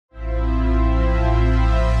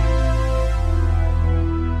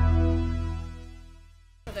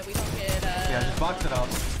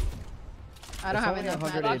I don't have enough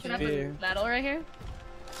 100 HP. Metal right here.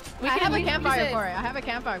 I have a campfire for it. I have a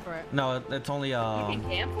campfire for it. No, it's only You can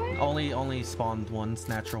camp for it? only spawned ones,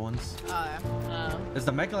 natural ones. Oh, yeah. Is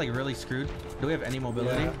the mech like really screwed? Do we have any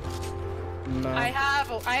mobility? Yeah. No. I have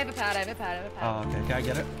a pad. I have a pad. Oh, okay. Can I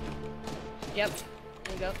get it? Yep.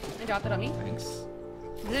 There you go. They dropped it on me. Thanks.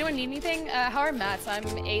 Does anyone need anything? How are mats? I'm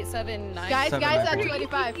 879. Guys, Seven at back.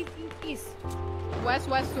 285. East. West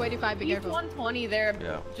 285. Be He's careful. 120. They're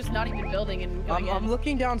Yeah. just not even building and going I'm in.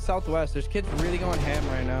 looking down southwest. There's kids really going ham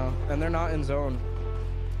right now, and they're not in zone.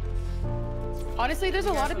 Honestly, there's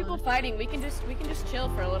a lot of people fighting. We can just chill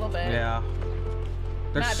for a little bit. Yeah.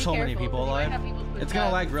 There's Matt, be so many careful, people 'cause you might alive. have people who It's gonna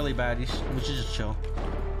have- lag really bad. We should just chill.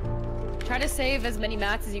 Try to save as many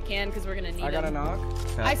mats as you can because we're gonna need I got a them. knock.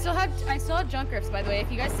 Okay. I still have junk rifts, by the way.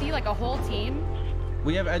 If you guys see like a whole team,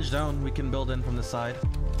 We have edge zone. We can build in from the side.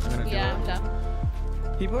 I'm gonna do yeah, I'm it. done.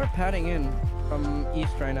 People are padding in from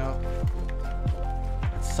east right now.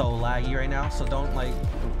 It's so laggy right now, so don't like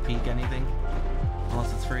peek anything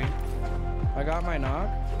unless it's free. I got my knock.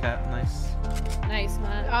 Okay, nice. Nice,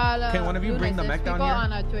 Matt. Can one of you bring the mech down people here? on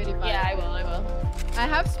 285. Yeah, I will. I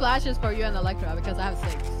have splashes for you and Electra because I have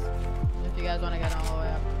 6. If you guys want to get all the way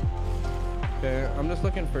up. Okay, I'm just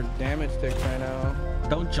looking for damage sticks right now.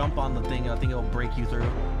 Don't jump on the thing. I think it'll break you through.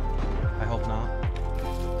 I hope not.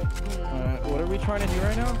 Alright, what are we trying to do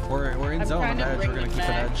right now? We're in I'm zone on trying the to edge. We're bring gonna it keep it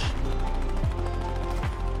back. edge.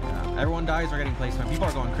 Yeah. Everyone dies. We're getting placement. People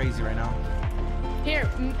are going crazy right now. Here,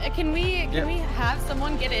 can we have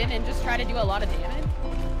someone get in and just try to do a lot of damage?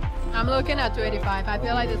 I'm looking at 285. I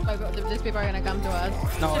feel like these people are gonna come to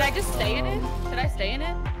us. No. Should I just stay in it? Should I stay in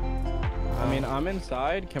it? I mean, I'm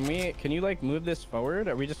inside. Can you like move this forward?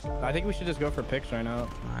 Or I think we should just go for picks right now.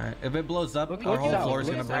 All right. If it blows up, Look our whole south, floor is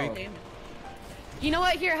look gonna south. break. You know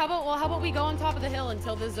what? Here, how about we go on top of the hill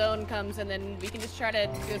until the zone comes, and then we can just try to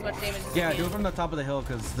do as much damage as Yeah, we do can. it from the top of the hill,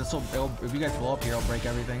 because if you guys blow up here, it'll break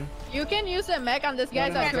everything. You can use a mech on this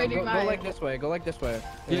guy's at Go 285. like this way. Go like this way.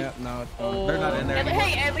 Yeah, no, it's fine. They're not in there anymore.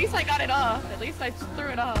 Hey, at least I got it off. At least I threw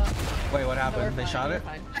it off. Wait, what No, we're happened? They fine, shot we're it?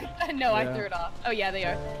 fine. No, I Yeah. threw it off. Oh yeah, they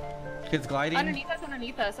are. Kids gliding.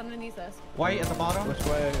 Underneath us. White at the bottom.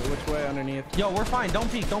 Which way underneath? Yo, we're fine.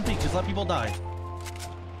 Don't peek. Just let people die.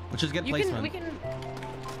 Let's just get We placement. can. You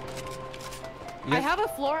I guys- have a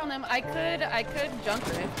floor on them. I could junk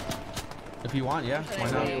it. If you want, yeah.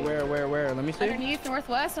 Why not? Okay. Where? Let me see. Underneath,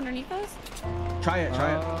 northwest, underneath us. Try it.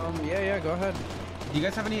 Yeah, go ahead. Do you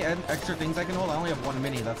guys have any extra things I can hold? I only have 1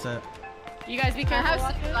 mini. That's it. You guys be I careful.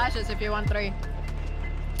 have 6 flashes if you want 3.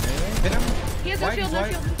 Hit him. He has no White, shield, no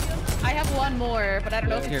white. shield, no shield. I have one more, but I don't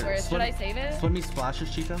know if Here, it's worth. Should I save it? Swim me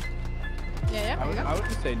splashes, Chica. Yeah, here you go. I would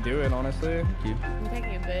just say do it, honestly. Thank you. I'm taking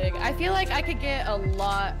it big. I feel like I could get a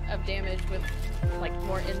lot of damage with like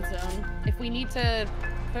more in zone. If we need to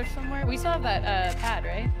push somewhere, we still have that pad,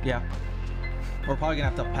 right? Yeah. We're probably gonna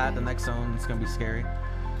have to pad the next zone. It's gonna be scary.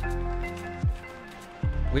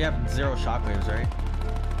 We have 0 shockwaves, right?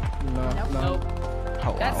 No. Nope.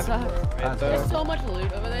 Oh, That wow. sucks. That's There's good. so much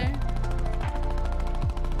loot over there.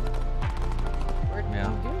 We're Yeah.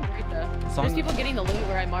 doing great though. Song- There's people getting the loot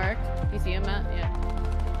where I marked. You see him, Matt? Yeah.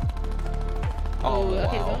 Oh,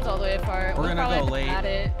 okay, wow. zone's all the way far. We're We'll gonna probably go have to late. pad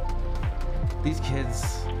it. These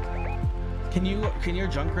kids. Can your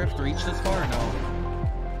junk rift reach this far or no?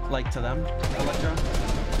 Like to them, Electra?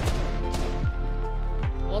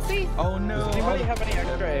 We'll see. Oh no! Does anybody have any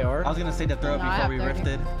extra AR? I was gonna say to throw it No, I before have we 30.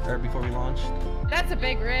 rifted, or before we launched. That's a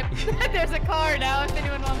big rip. There's a car now if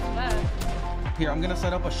anyone wants that. Here, I'm gonna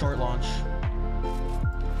set up a short launch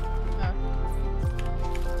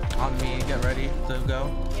on me. Get ready to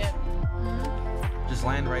go. Yep. Just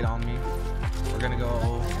land right on me. We're gonna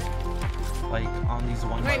go like on these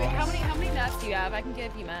one by Wait, how ones. many mats do you have? I can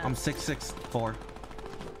give you mats. I'm 664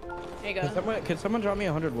 There you go. Could someone drop me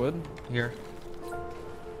 100 wood? here.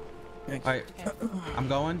 Thanks. All right, I'm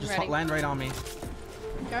going. Just Ready. land right on me.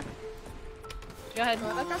 Okay. Go ahead.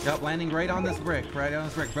 Yep, landing right on this brick. Right on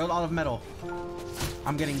this brick. Built out of metal.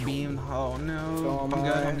 I'm getting beamed. Oh no. So am I'm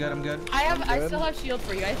good. I. I'm good. I'm good. I good. still have shield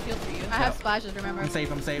for you. I have shield for you. I have splashes, remember? I'm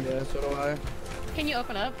safe. I'm safe. Yeah, so do I. Can you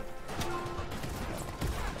open up?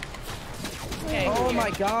 Okay. Oh here. my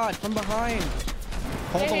god, from behind.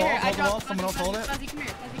 Hold the Here, wall. here, I Hold the wall. dropped Someone else hold it. Fuzzy, come here.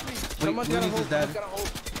 Fuzzy, come here. Someone's gotta Luneze hold. is dead. Someone's gotta hold.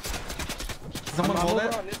 Someone I'm hold over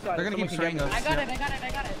it. on this side. They're gonna keep Someone spraying can us. I got Yeah. it. I got it. I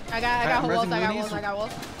got it. I got I'm walls, resing I got Luneze. walls, I got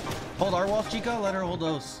walls. Hold our walls, Chica. Let her hold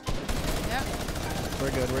those. Yep.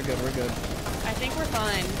 We're good. We're good. We're good. I think we're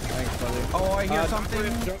fine. Thanks, buddy. Oh, I hear something.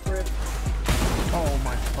 Jump rip. Oh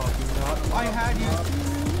my fucking god. I had you.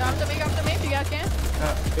 Come to me if you guys can.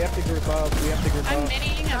 We have to group up. We have to group I'm up.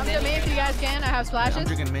 mining. Come to me if you guys can. I have I'm splashes.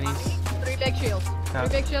 drinking minis. 3 big shields. Yeah.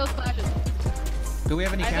 3 big shields, splashes. Do we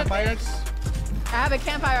have any I have a campfires? I have a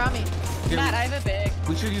campfire on me. Here, Matt, I have a big.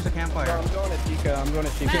 we should use a campfire. I'm going to Chica. I'm going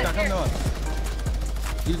to Chica. Chica, Matt, come here. to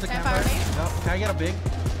us. Use the Campfire campfire. me? Yep. Can I get a big?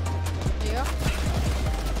 There you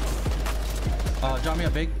go. Drop me a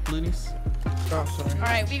big, Luneze. Oh, sorry. All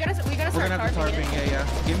right, we gotta We're start gonna have to tarping tarping. it. Yeah.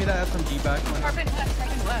 Give me that SMG back. When... Tarping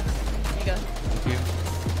left. There you go. Thank you.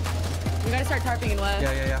 We gotta start tarping in left.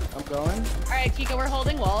 Yeah. I'm going. All right, Chica, we're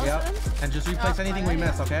holding walls. Yep. And just replace Oh, anything yeah, we yeah.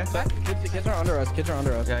 miss, okay? Kids are under us. Kids are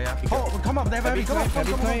under us. Yeah. Oh, come up. They have heavy. Come on.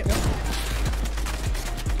 Heavy.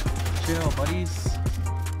 Chill, buddies.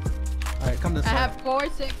 All right, come this I way. have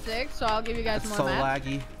 466, so I'll give you guys It's more so mats.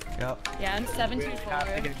 laggy. Yep. Yeah, I'm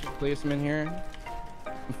 724. Place them in here.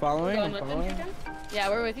 I'm following. Going I'm with them, following. Chica? Yeah,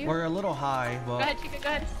 we're with you. We're a little high, but... Go ahead, Chica, go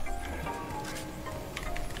ahead.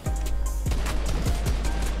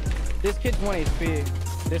 This kid's 1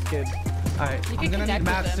 HP. This kid. Alright, You I'm can gonna need connect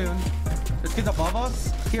mats with soon. This kid's above us.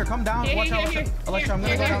 Here, come down. Here, Watch here, out. here, here. Electra, I'm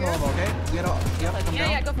gonna Here, go down here, a little, okay? Get up. Yep, come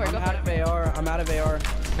Yeah, down. go for it, I'm go for out it. of AR. I'm out of AR.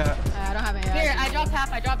 Okay. I don't have any. Here, I dropped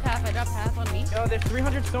half on me. Yo, there's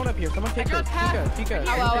 300 stone up here. Someone take this. dropped half. Chica. Oh,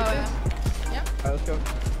 Take well, this. Yep. Alright, let's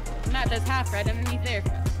go. Matt, there's half right underneath there.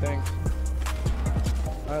 Thanks.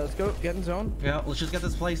 Alright, let's go. Get in zone. Yeah, let's just get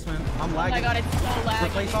this placement. I'm Oh my lagging. god, it's so laggy.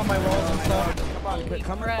 Replace all my walls and stuff. Come on, Holy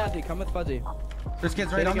come with crap. Fuzzy. Come with Fuzzy. There's kids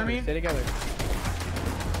Stay right under together, me. Stay together.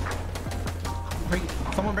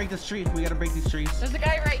 Someone break this tree. We gotta break these trees. There's a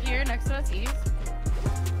guy right here next to us, East.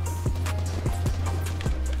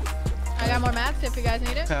 I got more mats if you guys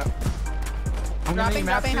need it. Okay. I'm gonna need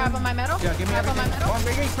mats Dropping half soon. of my metal. Yeah, give me half everything. of my metal. Oh, I'm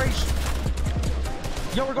breaking fresh.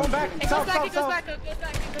 Yo, we're going back. It goes South, back, south, it goes south. back, it goes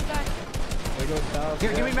back, it goes back. We go south.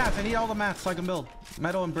 Here, give me mats. I need all the mats so I can build.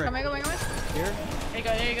 Metal and brick. Come here. Here. There you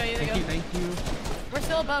go, there you go, there you Thank go. you, thank you. We're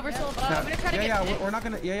still above, we're still above. I'm gonna try to Yeah, get we're not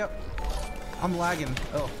gonna. Yeah. I'm lagging.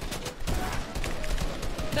 Oh.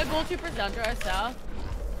 the gold troopers down to our south.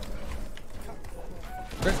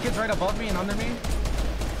 There's kids right above me and under me.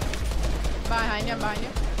 Behind you, behind you.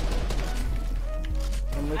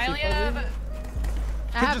 I'm with I you, only Fuzzy. have... I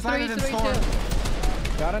Kid have just landed in 3, 3, storm.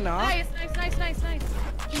 2. Got a knock. Nice.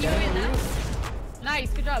 Can you go in that? Nice,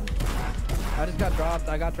 good job. I just got dropped.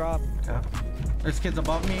 I got dropped. Okay. There's kids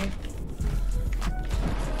above me.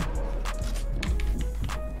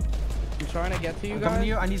 I'm trying to get to you I'm coming guys. to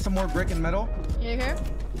you. I need some more brick and metal. You here?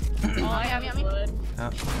 Oh, I have yummy. wood.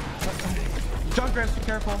 Yeah. Junk grabs, be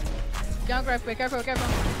careful. Junk ref, be careful, careful.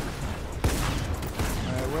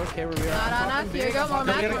 Alright, we're okay where we are. Nah, here you go, more We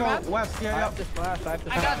mats, gotta more go mats. west. I Yeah. have to splash. I have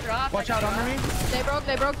to I got dropped. Watch out under me. They broke.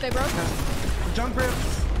 Junk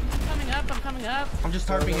grips. I'm coming up. I'm just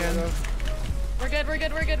tarping in. We're good. We're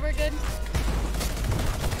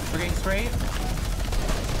getting straight.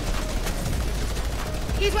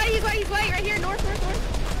 He's white, right here, north.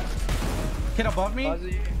 Kid above me.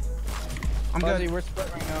 Fuzzy. I'm Fuzzy, good. we're split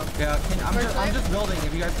right now. Yeah. I'm First just building.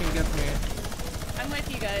 If you guys can get to me. I'm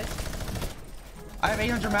with you guys. I have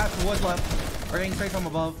 800 mats of wood left. We're getting straight from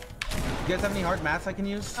above. You guys have any hard mats I can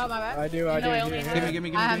use? Oh, my bad. I do. No, I only Here. have- Give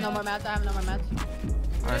me. I have no more mats.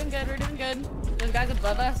 We're doing good. Those guys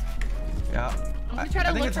above us. Yeah. I'm I gonna try to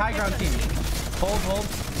think look it's for high ground team. pictures. Hold.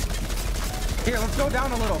 Here, let's go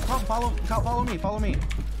down a little. Come, follow me.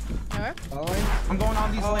 Alright. Following. I'm going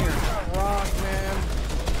on these layers. Rock, man.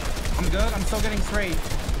 I'm good. I'm still getting straight.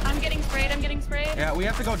 I'm getting sprayed. Yeah, we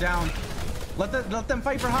have to go down. Let them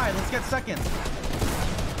fight for high. Let's get second.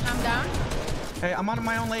 I'm down. Hey, I'm on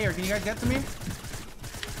my own layer. Can you guys get to me? I'm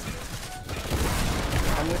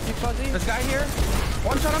with you, Fuzzy. This guy here.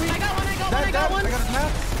 One shot on me. I got one. Dead. I got his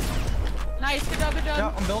map. Nice, good job.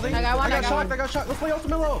 Yeah, I'm building. I got one, I got I got shot. Let's play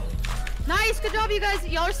ultimate low. Nice, good job, you guys.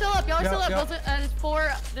 Y'all are still up. Yeah.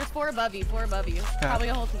 There's four above you. Probably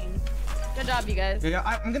a whole team. Good job, you guys. Yeah,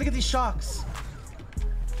 I'm gonna get these shocks.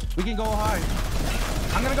 We can go high.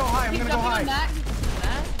 I'm gonna go high. Keep jumping on that.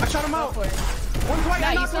 I shot him out. Go for it. One's white. Yeah,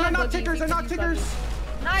 I you knocked saw him. I him, knocked Boogie. tickers. You I knocked said tickers.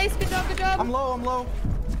 Nice, good job. I'm low. I'm low.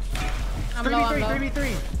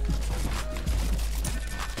 3v3.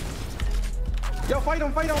 Yo, fight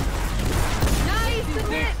him. Nice, good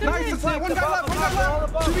hit. Nice. It's like one guy left.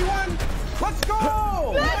 2v1. Let's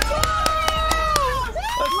go. Let's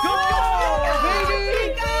go,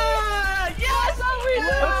 baby. Yes,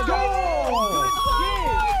 Let's go.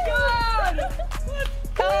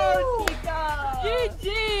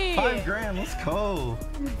 GG! $5,000. Let's go.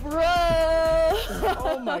 Bro!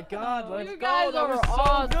 Oh my God. Let's You go. guys That are was so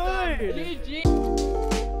awesome. good. GG!